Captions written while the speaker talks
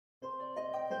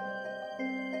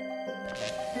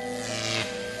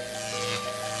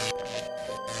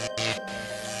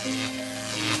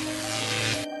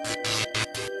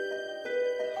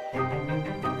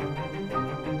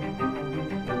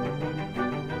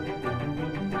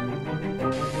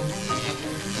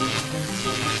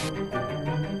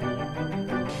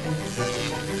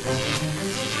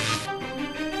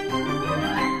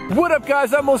What up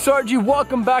guys, I'm Sargi.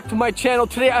 Welcome back to my channel.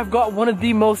 Today I've got one of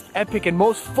the most epic and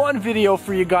most fun video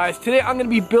for you guys. Today I'm gonna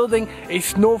be building a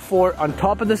snow fort on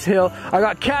top of this hill. I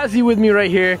got Kazi with me right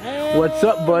here. Hey. What's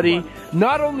up, buddy?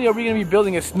 Not only are we gonna be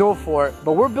building a snow fort,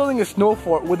 but we're building a snow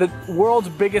fort with the world's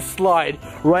biggest slide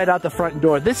right out the front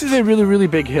door. This is a really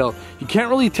big hill. You can't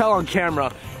really tell on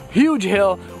camera. Huge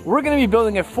hill. We're gonna be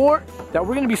building a fort that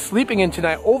we're gonna be sleeping in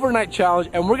tonight, overnight challenge,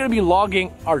 and we're gonna be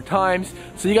logging our times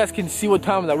so you guys can see what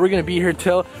time that we're gonna be here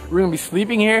till. We're gonna be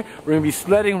sleeping here, we're gonna be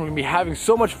sledding, we're gonna be having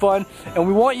so much fun, and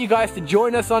we want you guys to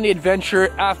join us on the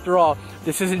adventure. After all,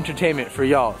 this is entertainment for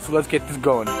y'all, so let's get this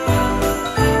going.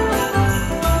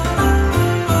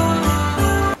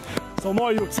 So Mo,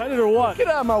 are you excited or what? Get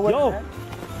out of my way, yo, man.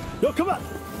 Yo, come on.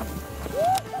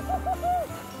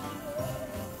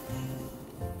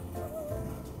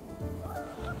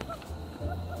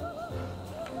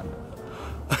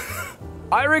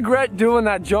 I regret doing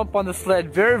that jump on the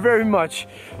sled very much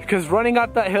because running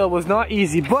up that hill was not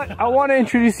easy, but I want to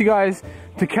introduce you guys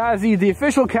to Kazi, the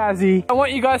official Kazi. I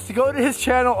want you guys to go to his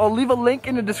channel. I'll leave a link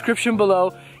in the description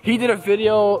below. He did a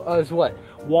video as what?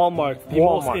 Walmart, the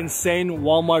most insane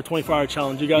Walmart 24-hour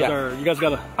challenge. You guys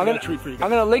got a treat for you guys. I'm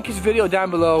gonna link his video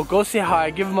down below. Go say hi,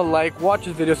 give him a like, watch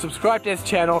his video, subscribe to his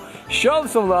channel, show him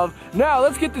some love. Now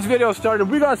let's get this video started.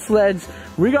 We got sleds,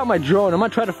 we got my drone. I'm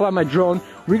gonna try to fly my drone.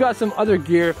 We got some other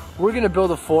gear. We're gonna build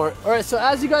a fort. All right, so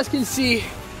as you guys can see,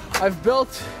 we've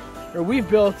built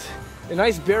a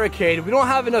nice barricade. We don't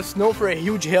have enough snow for a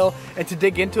huge hill and to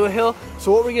dig into a hill.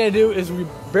 So what we're gonna do is we're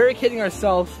barricading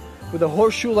ourselves with a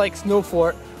horseshoe-like snow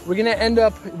fort. We're gonna end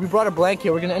up, we brought a blanket,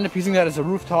 we're gonna end up using that as a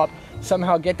rooftop,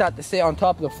 somehow get that to stay on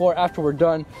top of the fort after we're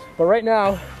done. But right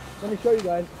now, let me show you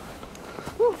guys.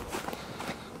 Whew.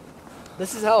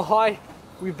 This is how high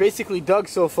we've basically dug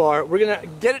so far. We're gonna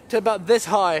get it to about this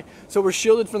high, so we're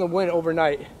shielded from the wind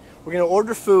overnight. We're gonna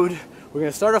order food, we're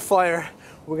gonna start a fire,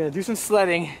 we're gonna do some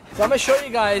sledding. So I'm gonna show you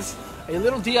guys a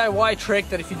little DIY trick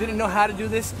that if you didn't know how to do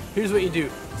this, here's what you do.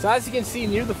 So as you can see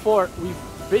near the fort, we've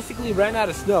basically ran out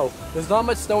of snow. There's not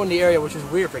much snow in the area, which is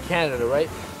weird for Canada, right?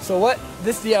 So what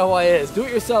this DIY is, do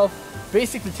it yourself.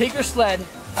 Basically take your sled,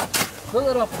 fill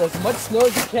it up with as much snow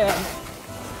as you can.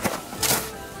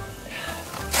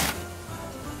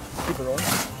 Keep it rolling.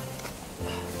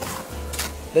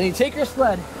 Then you take your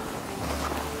sled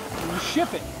and you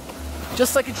ship it,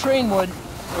 just like a train would,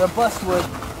 or a bus would,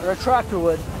 or a tractor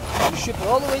would. You ship it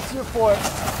all the way to your fort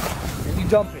and you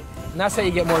dump it. And that's how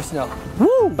you get more snow.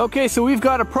 Woo! Okay, so we've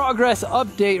got a progress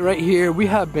update right here. We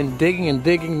have been digging and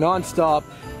digging non-stop,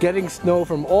 getting snow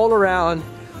from all around,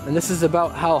 and this is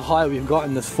about how high we've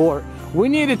gotten this fort. We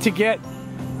needed to get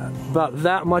about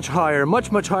that much higher, much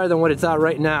higher than what it's at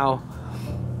right now.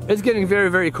 It's getting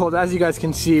very cold, as you guys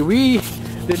can see. We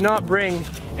did not bring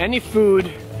any food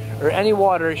or any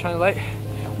water. Shine a light.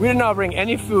 We did not bring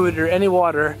any food or any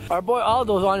water. Our boy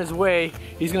Aldo's on his way.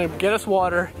 He's gonna get us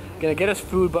water, gonna get us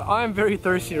food, but I'm very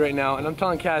thirsty right now, and I'm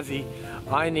telling Kazi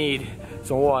I need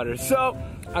some water. So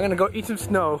I'm gonna go eat some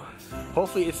snow.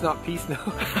 Hopefully it's not pea snow.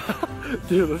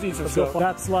 Dude, let's eat some snow.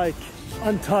 That's like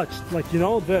untouched, like, you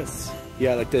know, this.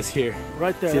 Yeah, like this here.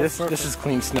 Right there. See, this is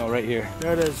clean snow right here.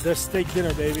 There it is. There's steak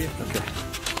dinner, baby. Okay.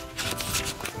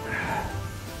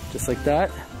 Just like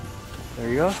that. There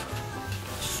you go.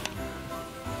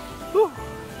 Whew.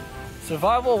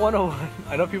 Survival 101.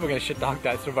 I know people are gonna shit dog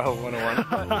that Survival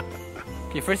 101.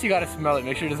 Okay, first you gotta smell it.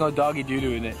 Make sure there's no doggy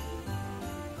doo-doo in it.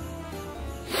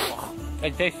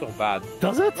 It tastes so bad.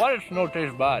 Does it? Why does snow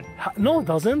taste bad? No, it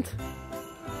doesn't.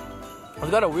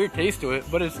 It's got a weird taste to it,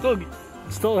 but it's still...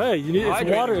 Still, hey, you need it's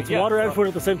water. It's water and food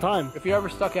at the same time. If you're ever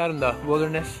stuck out in the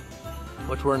wilderness,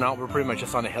 which we're not, we're pretty much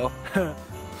just on a hill.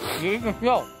 You can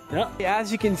feel. Yeah.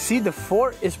 As you can see, the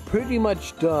fort is pretty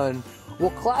much done.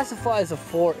 What classifies a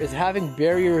fort is having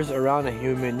barriers around a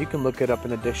human. You can look it up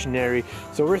in a dictionary.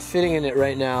 So we're sitting in it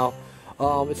right now.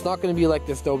 It's not going to be like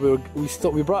this though.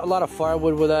 We brought a lot of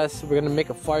firewood with us. We're going to make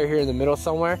a fire here in the middle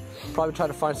somewhere. Probably try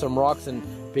to find some rocks and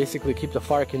basically keep the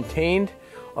fire contained.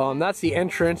 That's the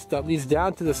entrance that leads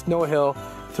down to the snow hill.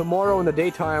 Tomorrow in the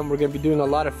daytime, we're going to be doing a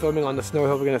lot of filming on the snow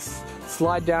hill. We're going to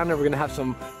slide down there. We're going to have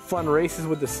some fun races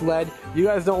with the sled. You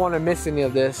guys don't want to miss any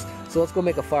of this. So let's go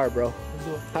make a fire, bro.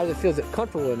 do it. How does it feel? Is it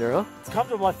comfortable in there, huh? It's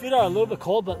comfortable. My feet are a little bit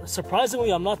cold, but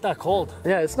surprisingly, I'm not that cold.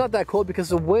 Yeah, it's not that cold because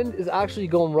the wind is actually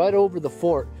going right over the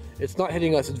fort. It's not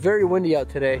hitting us. It's very windy out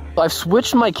today. I've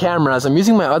switched my cameras. I'm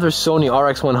using my other Sony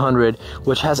RX100,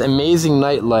 which has amazing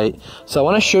night light. So I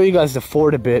want to show you guys the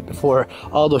fort a bit before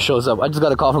Aldo shows up. I just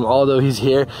got a call from Aldo. He's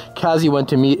here. Kazi went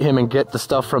to meet him and get the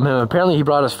stuff from him. Apparently he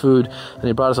brought us food and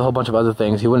he brought us a whole bunch of other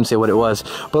things. He wouldn't say what it was.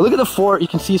 But look at the fort. You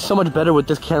can see so much better with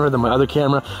this camera than my other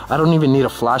camera. I don't even need a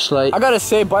flashlight. I gotta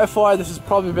say, by far, this has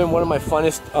probably been one of my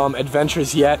funnest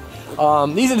adventures yet.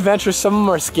 These adventures, some of them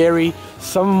are scary,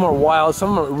 some of them are wild,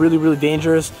 some of them are really, really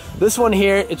dangerous. This one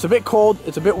here, it's a bit cold,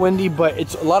 it's a bit windy, but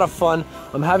it's a lot of fun.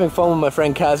 I'm having fun with my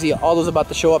friend Kazi. Aldo's about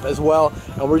to show up as well,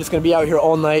 and we're just gonna be out here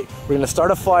all night. We're gonna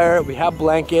start a fire, we have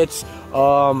blankets,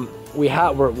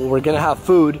 we're gonna have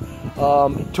food.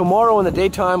 Tomorrow in the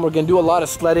daytime, we're gonna do a lot of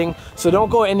sledding, so don't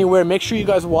go anywhere. Make sure you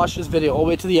guys watch this video all the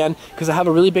way to the end, because I have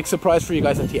a really big surprise for you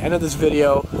guys at the end of this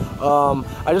video.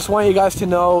 I just want you guys to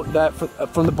know that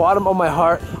from the bottom of my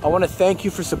heart, I want to thank you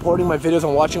for supporting my videos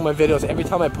and watching my videos every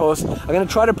time I post. I'm gonna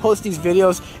try to post these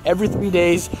videos every 3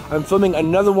 days. I'm filming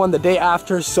another one the day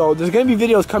after, so there's gonna be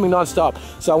videos coming non-stop.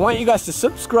 So I want you guys to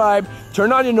subscribe,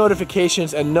 turn on your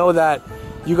notifications, and know that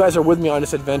you guys are with me on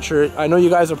this adventure. I know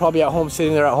you guys are probably at home,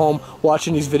 sitting there at home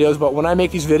watching these videos, but when I make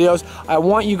these videos, I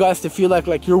want you guys to feel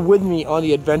like you're with me on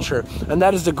the adventure, and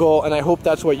that is the goal, and I hope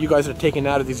that's what you guys are taking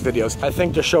out of these videos. I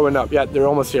think they're showing up. Yeah, they're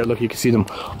almost here. Look, you can see them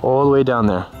all the way down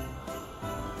there.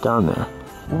 Down there.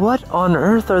 What on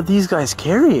earth are these guys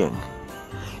carrying?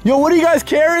 Yo, what are you guys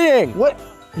carrying? What?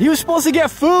 He was supposed to get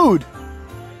food.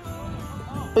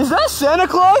 Is that Santa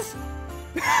Claus?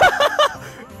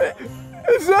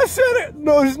 Is that Santa?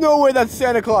 No, there's no way that's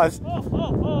Santa Claus.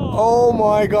 Oh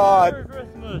my God.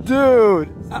 Dude.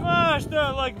 Smash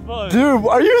that like button. Dude,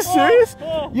 are you serious?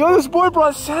 Yo, this boy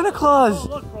brought Santa Claus.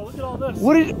 Look, bro, look at all this.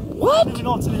 What?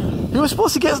 He was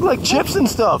supposed to get some like chips and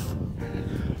stuff.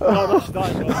 No, that's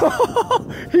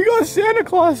not, He got Santa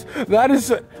Claus. That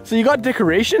is, so you got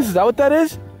decorations? Is that what that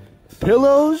is?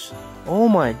 Pillows? Oh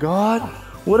my God.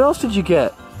 What else did you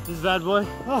get? This bad boy.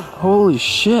 Holy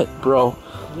shit, bro.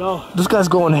 Yo, this guy's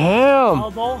going ham.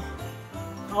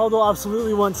 Aldo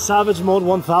absolutely went savage mode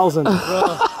 1000. Bro, you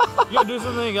gotta do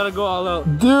something, you gotta go all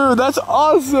out. Dude, that's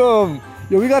awesome.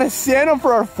 Yo, we got a Santa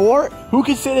for our fort? Who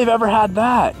could say they've ever had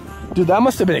that? Dude, that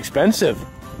must have been expensive.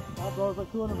 Bro, it's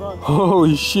like $200.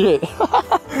 Holy shit.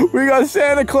 We got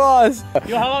Santa Claus.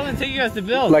 Yo, how long did it take you guys to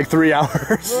build? Like 3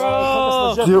 hours.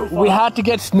 Bro. Dude, we had to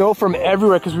get snow from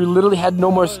everywhere because we literally had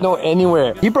no more snow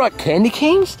anywhere. He brought candy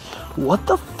canes? What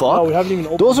the fuck? No, we haven't even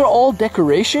opened. Those are all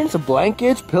decorations,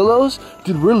 blankets, pillows.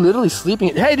 Dude, we're literally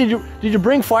sleeping. Hey, did you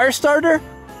bring fire starter?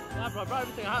 Yeah, bro, I brought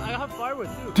everything. I have firewood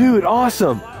too. Dude,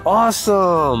 awesome.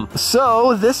 Awesome.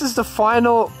 So, this is the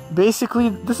final, basically,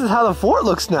 this is how the fort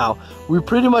looks now. We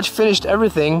pretty much finished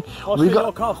everything. We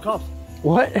got cops.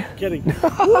 What? Kidding.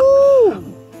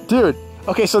 Woo! Dude,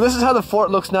 okay, so this is how the fort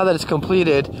looks now that it's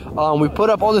completed. We put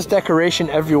up all this decoration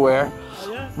everywhere.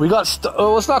 We got,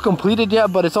 well, it's not completed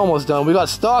yet, but it's almost done. We got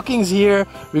stockings here.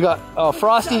 We got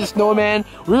Frosty the Snowman.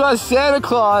 We got Santa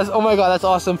Claus. Oh my God, that's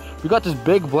awesome. We got this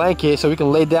big blanket so we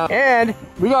can lay down. And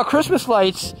we got Christmas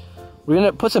lights. We're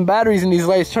gonna put some batteries in these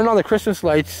lights, turn on the Christmas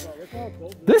lights.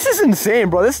 This is insane,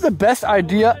 bro. This is the best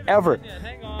idea ever.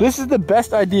 This is the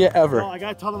best idea ever. Oh, I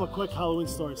gotta tell them a quick Halloween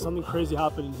story. Something crazy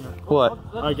happened in here. What?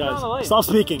 Alright guys, stop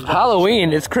speaking.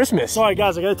 Halloween, it's Christmas. Sorry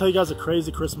guys, I gotta tell you guys a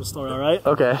crazy Christmas story, alright?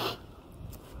 Okay.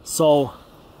 So,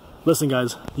 listen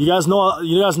guys, you guys know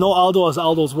Aldo as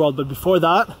Aldo's World, but before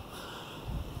that,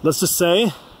 let's just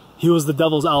say he was the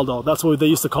devil's Aldo. That's what they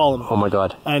used to call him. Oh my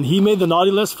God. And he made the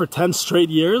naughty list for 10 straight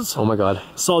years. Oh my God.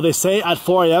 So they say at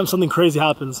 4 a.m. something crazy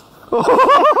happens.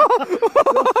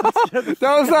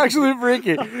 That was actually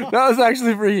freaky. That was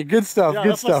actually freaky. Good stuff. Yeah,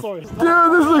 good stuff. Dude, this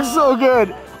looks so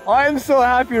good. I am so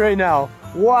happy right now.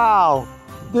 Wow.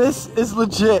 This is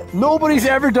legit. Nobody's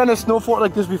ever done a snow fort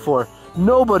like this before.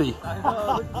 Nobody.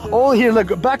 Oh, here,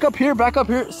 look. Back up here. Back up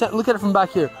here. Look at it from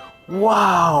back here.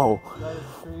 Wow.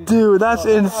 Dude, that's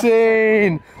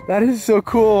insane. That is so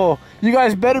cool. You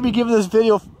guys better be giving this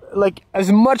video like as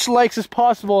much likes as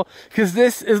possible because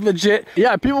this is legit.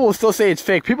 Yeah, people will still say it's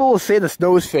fake. People will say the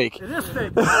snow is fake. It is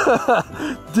fake.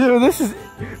 Dude,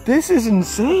 this is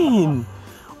insane.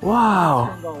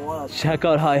 Wow. Check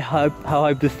out how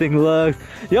hype this thing looks.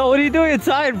 Yo, what are you doing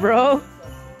inside, bro?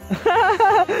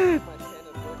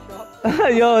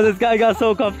 Yo, this guy got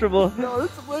so comfortable. No,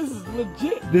 this place is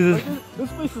legit.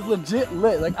 This place is legit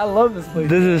lit. Like, I love this place.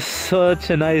 This is such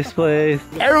a nice place.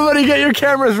 Everybody get your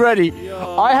cameras ready.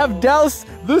 Yo. I have doused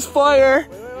this fire.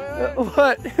 Wait.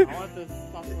 What? I want to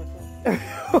stop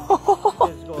myself.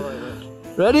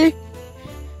 Ready?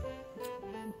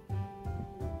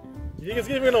 You think it's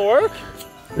even gonna work?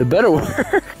 It better work.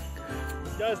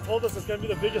 These guys told us it's gonna be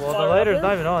the biggest fire. The lighter's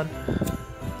not even on.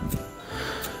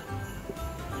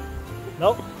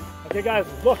 Nope. Okay, guys,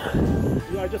 look.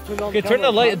 Yeah, I just turned on. Okay, turn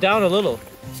the light down a little.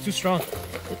 It's too strong.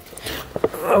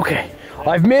 Okay,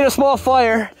 I've made a small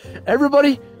fire.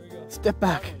 Everybody, step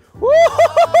back. Woo!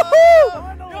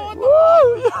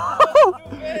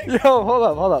 Yo,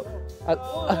 hold up.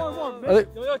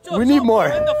 We need more.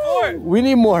 We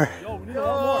need more.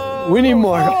 We need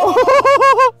more.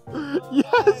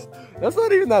 Yes, that's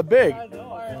not even that big.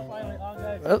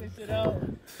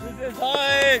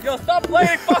 Yo, stop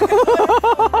playing fucking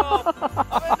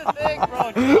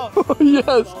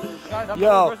Yes.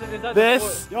 Yo,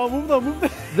 this. Yo, move them.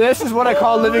 This is what I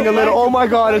call living a little. Oh my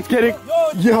God, it's getting.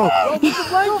 Yo. Move the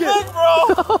blanket, bro.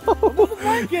 Move the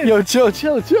blanket. Yo, chill.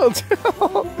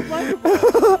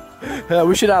 Yeah,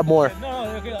 we should have more.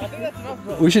 No, okay, I think that's enough,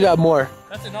 bro. We should have more.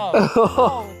 That's enough.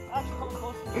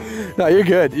 No, you're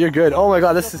good. You're good. Oh my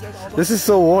God, this is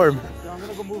so warm.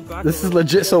 This is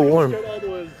legit so warm.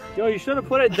 Yo, you should have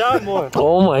put it down more.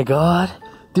 Oh my God,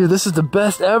 dude, this is the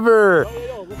best ever.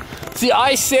 See,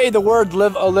 I say the word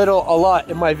live a little a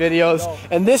lot in my videos,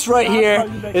 and this right here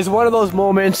is one of those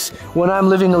moments when I'm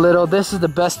living a little. This is the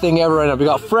best thing ever right now. We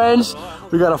got friends,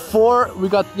 we got a 4,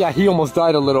 yeah, he almost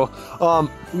died a little.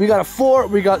 We got a 4,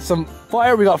 we got some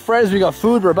fire, we got friends, we got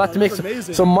food. We're about to make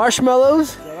some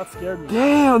marshmallows. Yeah, that scared me.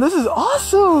 Damn, this is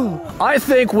awesome. I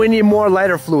think we need more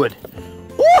lighter fluid.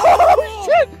 Oh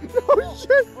shit! Oh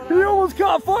shit! He almost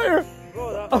caught fire.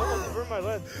 Bro, that almost burned my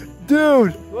lens.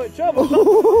 Dude! Wait,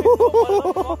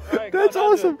 That's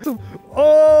awesome!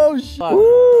 Oh shit!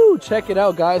 Woo! Check it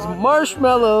out, guys.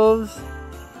 Marshmallows!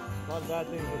 Not a bad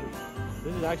thing.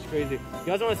 This is actually crazy. You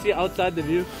guys want to see outside the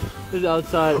view? This is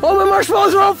outside. Oh, my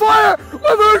marshmallows are on fire!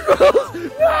 My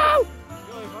marshmallows! No!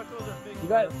 You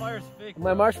guys, the fire's fake.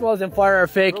 My marshmallows and fire are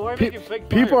fake. Bro, why are you making fake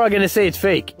People fire? are gonna say it's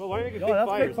fake. Bro, why are you making Yo, fake that's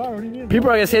fire? fake fire. What do you mean? People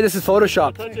are gonna say this is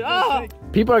photoshopped. Touch it. Ah!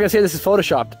 People are gonna say this is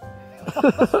photoshopped.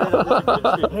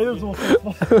 Haters will say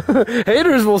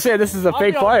Haters will say this is a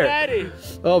fake fire. Daddy.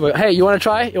 Oh, but hey, you wanna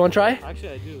try? You wanna try? Actually,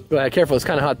 I do. Go ahead, careful, it's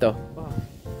kinda hot though.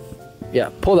 Yeah,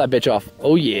 pull that bitch off.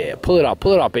 Oh yeah, pull it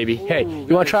off, baby. Hey,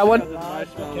 you wanna try one?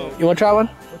 You wanna try one?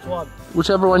 Which one?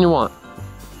 Whichever one you want.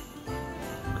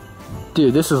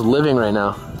 Dude, this is living right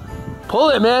now.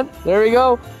 Pull it, man. There we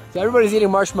go. So everybody's eating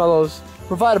marshmallows,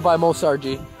 provided by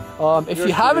Sargi. If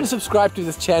you haven't subscribed to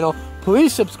this channel,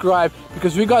 please subscribe,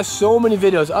 because we got so many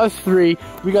videos. Us 3,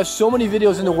 we got so many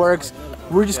videos in the works.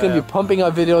 We're just gonna be pumping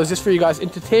out videos just for you guys.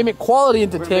 Entertainment, quality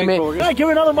entertainment. Hey, give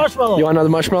me another marshmallow. You want another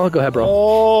marshmallow? Go ahead, bro.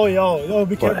 Oh, yo,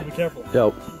 be careful, be careful.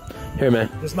 Yo, here, man.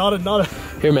 It's not a.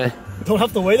 Here, man. Don't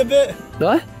have to wait a bit.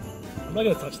 What? I'm not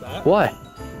gonna touch that. Why?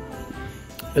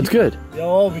 It's good.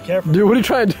 Yo, be careful. Dude, what are you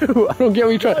trying to do? I don't get what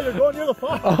you're trying. Yeah, you're going near the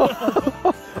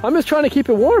fire. I'm just trying to keep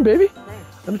it warm, baby.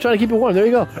 I'm just trying to keep it warm. There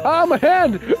you go. Ah, my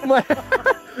hand!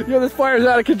 Yo, this fire's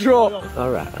out of control.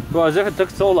 All right. Bro, as if it took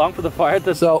so long for the fire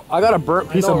to... So, I got a burnt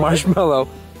piece of marshmallow.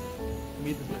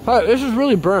 Hey, this is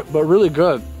really burnt, but really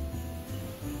good.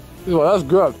 Well, that's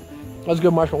good. That's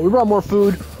good marshmallow. We brought more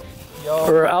food.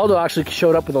 Or Aldo actually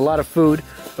showed up with a lot of food.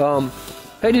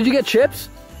 Hey, did you get chips?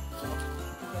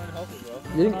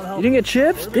 You didn't get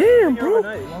chips? Damn, bro.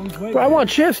 Bro, I want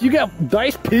chips. You got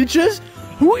diced peaches?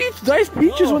 Who eats diced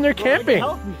peaches when they're camping?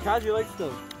 Kazi likes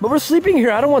them. But we're sleeping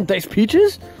here. I don't want diced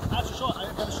peaches. I gotta show you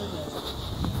guys.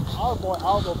 Our boy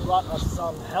Aldo brought us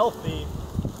some healthy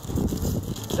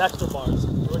Vector bars.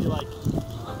 We're already like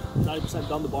 90%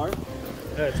 done the bar.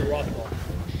 Yeah, it's a rock bar.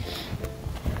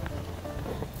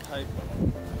 Thanks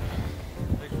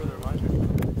for the reminder.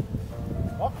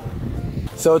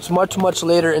 So it's much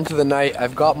later into the night.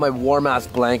 I've got my warm ass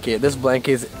blanket. This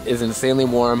blanket is insanely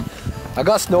warm. I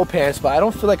got snow pants, but I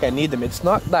don't feel like I need them. It's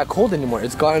not that cold anymore.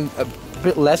 It's gotten a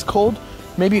bit less cold.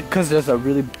 Maybe because there's a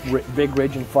really big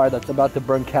raging fire that's about to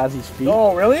burn Kazi's feet.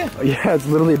 Oh, really? Yeah, it's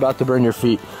literally about to burn your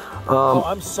feet. Oh,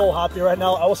 I'm so happy right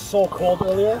now. I was so cold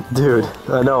earlier. Dude,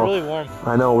 I know. It's really warm.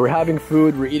 I know. We're having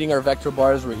food. We're eating our Vector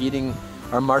bars. We're eating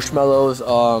our marshmallows.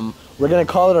 We're gonna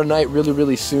call it a night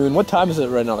really soon. What time is it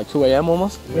right now? Like 2 a.m.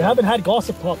 almost? We haven't had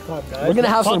gossip talk time, guys. We're gonna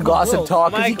have some gossip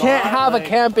talk, because you can't have a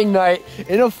camping night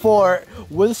in a fort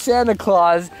with Santa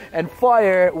Claus and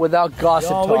fire without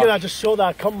gossip talk. Look at that. Just show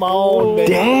that. Come on,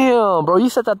 baby. Damn, bro, you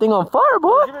set that thing on fire,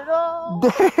 boy.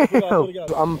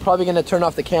 Damn. I'm probably gonna turn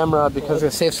off the camera because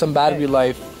it'll save some battery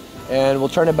life, and we'll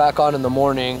turn it back on in the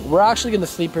morning. We're actually gonna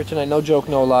sleep here tonight, no joke,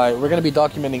 no lie. We're gonna be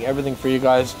documenting everything for you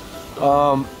guys.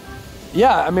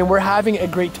 Yeah, I mean, we're having a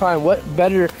great time. What's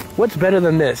better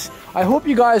than this? I hope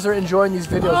you guys are enjoying these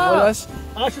videos with us.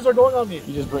 Ashes are going on me.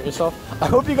 You just burnt yourself. I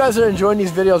hope you guys are enjoying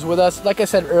these videos with us. Like I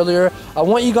said earlier, I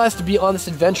want you guys to be on this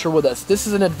adventure with us. This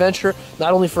is an adventure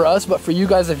not only for us, but for you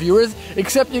guys, the viewers.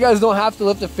 Except you guys don't have to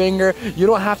lift a finger. You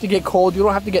don't have to get cold. You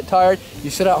don't have to get tired. You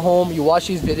sit at home, you watch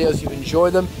these videos, you enjoy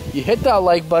them. You hit that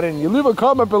like button. You leave a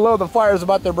comment below. The fire is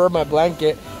about to burn my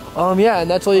blanket. Yeah, and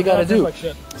that's all you gotta do.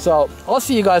 So I'll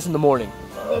see you guys in the morning.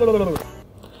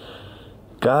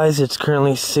 Guys, it's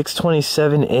currently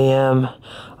 6:27 a.m.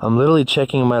 I'm literally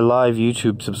checking my live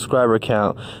YouTube subscriber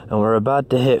count, and we're about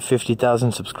to hit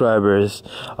 50,000 subscribers.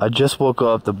 I just woke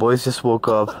up. The boys just woke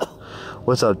up.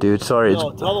 What's up, dude? Sorry.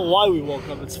 No, tell them why we woke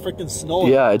up. It's freaking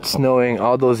snowing. Yeah, it's snowing.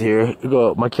 Aldo's here.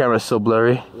 Go. My camera's so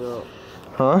blurry. Yeah.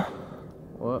 Huh?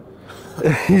 What?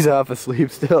 He's half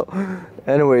asleep still.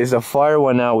 Anyways, a fire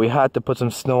went out. We had to put some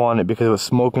snow on it because it was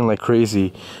smoking like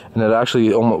crazy, and it actually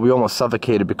we almost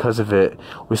suffocated because of it.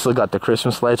 We still got the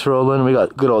Christmas lights rolling. We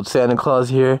got good old Santa Claus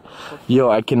here.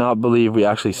 Yo, I cannot believe we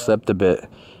actually slept a bit.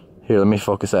 Here, let me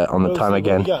focus that on the time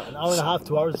again. Yeah, an hour and a half,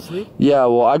 2 hours of sleep. Yeah,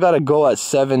 well, I gotta go at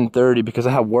 7:30 because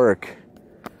I have work.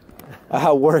 I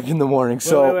have work in the morning.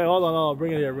 So wait, hold on, no,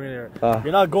 bring it here.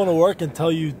 You're not going to work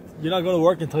until you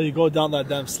go down that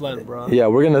damn sled, bro. yeah,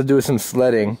 we're gonna do some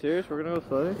sledding. Serious? We're gonna go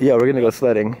sledding? Yeah, we're gonna go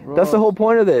sledding. Bro, that's the whole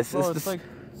point of this. Bro, it's like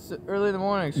early in the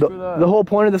morning. Screw that. The whole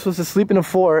point of this was to sleep in a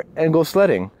fort and go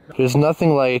sledding. There's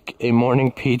nothing like a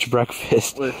morning peach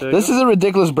breakfast. Wait, this is a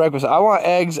ridiculous breakfast. I want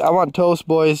eggs. I want toast,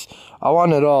 boys. I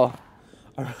want it all.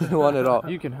 I really want it all.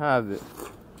 You can have it.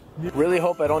 Really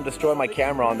hope I don't destroy my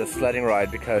camera on this sledding ride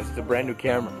because it's a brand new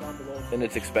camera and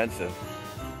it's expensive.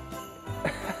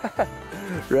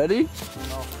 Ready?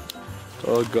 No.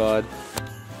 Oh God.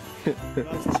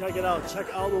 Guys, check it out. Check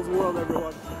Aldo's World,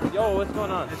 everyone. Yo, what's going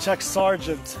on? And check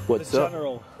Sergeant. What's the up?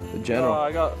 General. The general.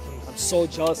 I got some. I'm so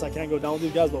jealous I can't go down with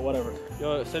you guys, but whatever.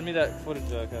 Yo, send me that footage,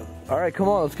 Kevin. All right, come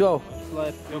on, let's go.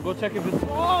 Yo, go check if it's.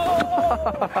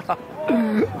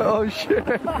 Oh shit!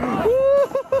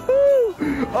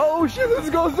 Oh shit! This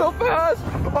goes so fast!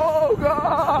 Oh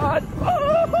God!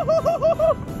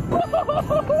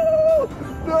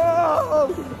 No!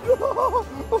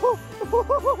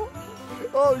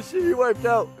 Oh shit! He wiped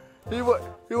out. He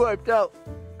wiped out.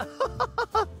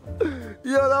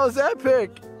 Yo, that was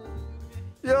epic.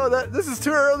 Yo, this is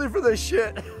too early for this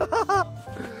shit.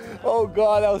 Oh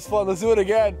God, that was fun. Let's do it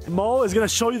again. Mo is gonna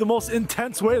show you the most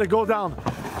intense way to go down.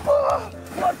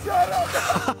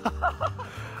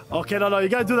 Okay, no, you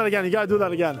gotta do that again. You gotta do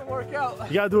that again. Work out.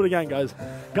 You gotta do it again, guys.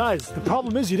 Guys, the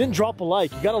problem is you didn't drop a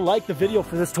like. You gotta like the video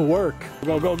for this to work.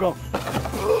 Go, go, go.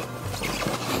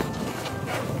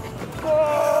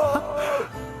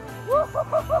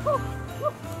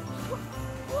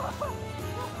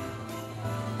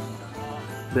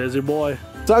 There's your boy.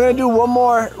 So I'm gonna do one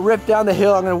more rip down the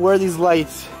hill. I'm gonna wear these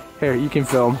lights. Here, you can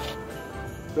film.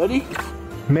 Ready?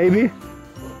 Maybe.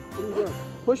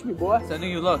 Push me, boy. Sending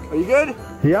you luck. Are you good?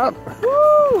 Yep.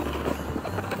 Woo!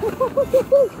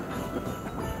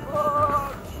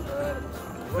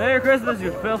 Merry Christmas,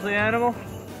 you filthy animal.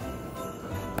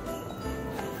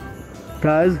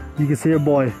 Guys, you can see your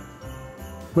boy.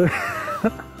 You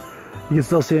can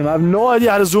still see him. I have no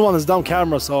idea how to zoom on this dumb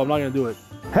camera, so I'm not gonna do it.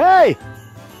 Hey!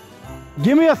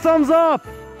 Give me a thumbs up!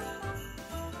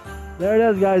 There it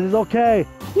is, guys. It's okay.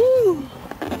 Woo!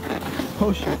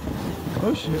 Oh shit.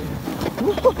 Oh shit.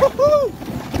 Oh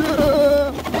shit.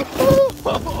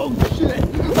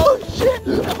 Oh shit.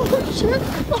 Oh shit.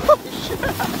 Oh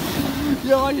shit.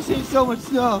 Yo, I just ate so much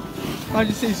snow. I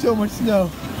just ate so much snow.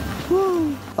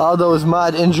 Woo. Aldo is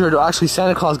mad injured. Actually,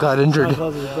 Santa Claus got injured.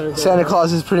 Santa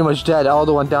Claus is pretty much dead.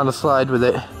 Aldo went down the slide with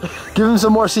it. Give him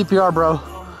some more CPR, bro.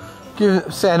 Give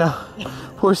him Santa.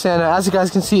 Poor Santa. As you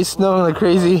guys can see, it's snowing like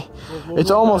crazy.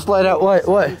 It's almost light out. What?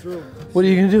 What are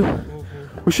you gonna do?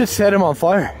 We should set him on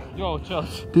fire. Yo, chill.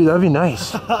 Dude, that'd be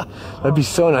nice. That'd be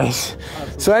so nice.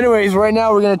 So anyways, right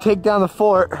now we're gonna take down the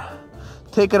fort.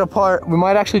 Take it apart. We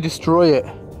might actually destroy it.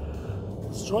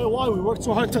 Destroy why? We worked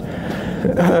so hard to...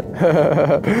 That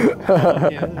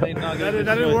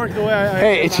didn't work the way I...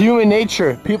 Hey, it's human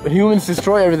nature. Humans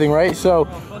destroy everything, right? So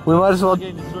we might as well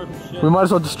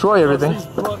destroy everything.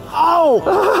 Ow!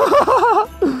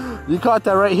 You caught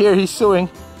that right here. He's suing.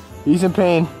 He's in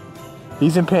pain.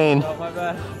 He's in pain. Oh, my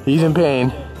bad. He's in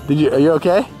pain. Are you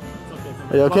okay?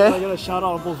 Are you okay? I got a shout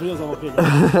out on both videos. I'm okay.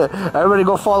 Everybody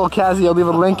go follow Kazi. I'll leave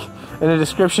a link in the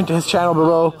description to his channel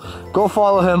below. Go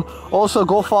follow him. Also,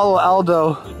 go follow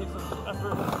Aldo.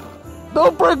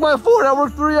 Don't break my fort. I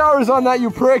worked 3 hours on that,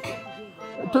 you prick.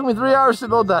 It took me 3 hours to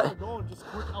build that. Just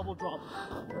quick elbow drop.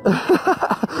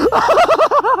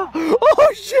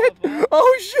 Oh shit!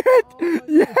 Oh shit!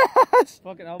 Yes!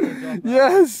 Fucking elbow drop.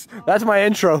 Yes! That's my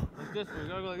intro. Like this, we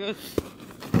gotta go like this.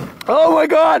 Oh my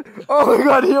god! Oh my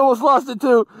god, he almost lost it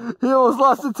too! He almost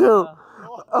lost it too!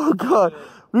 Oh god.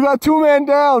 We got 2 men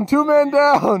down! 2 men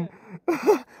down!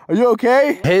 Are you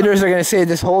okay? Haters are gonna say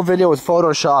this whole video was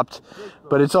photoshopped.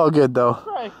 But it's all good though.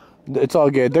 It's all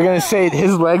good. They're gonna say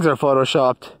his legs are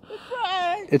photoshopped.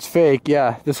 It's fake,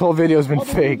 yeah. This whole video's been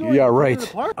fake. Yeah, right.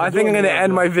 I think I'm gonna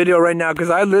end my video right now because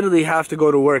I literally have to go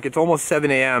to work. It's almost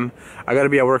 7 a.m. I gotta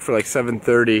be at work for like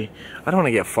 7:30. I don't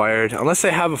wanna get fired unless I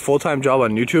have a full-time job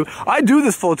on YouTube. I do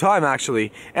this full-time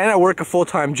actually, and I work a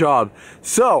full-time job.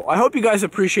 So, I hope you guys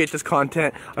appreciate this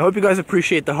content. I hope you guys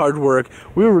appreciate the hard work.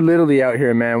 We were literally out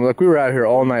here, man. Look, we were out here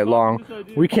all night long.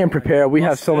 We came prepared. We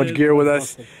have so much gear with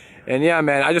us. And yeah,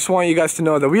 man, I just want you guys to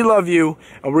know that we love you,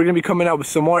 and we're gonna be coming out with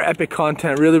some more epic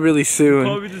content really, really soon.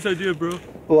 What this idea, bro?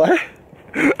 What?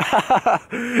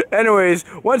 Anyways,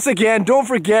 once again, don't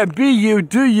forget, be you,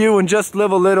 do you, and just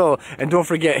live a little. And don't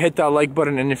forget, hit that like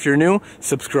button, and if you're new,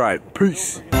 subscribe.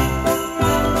 Peace.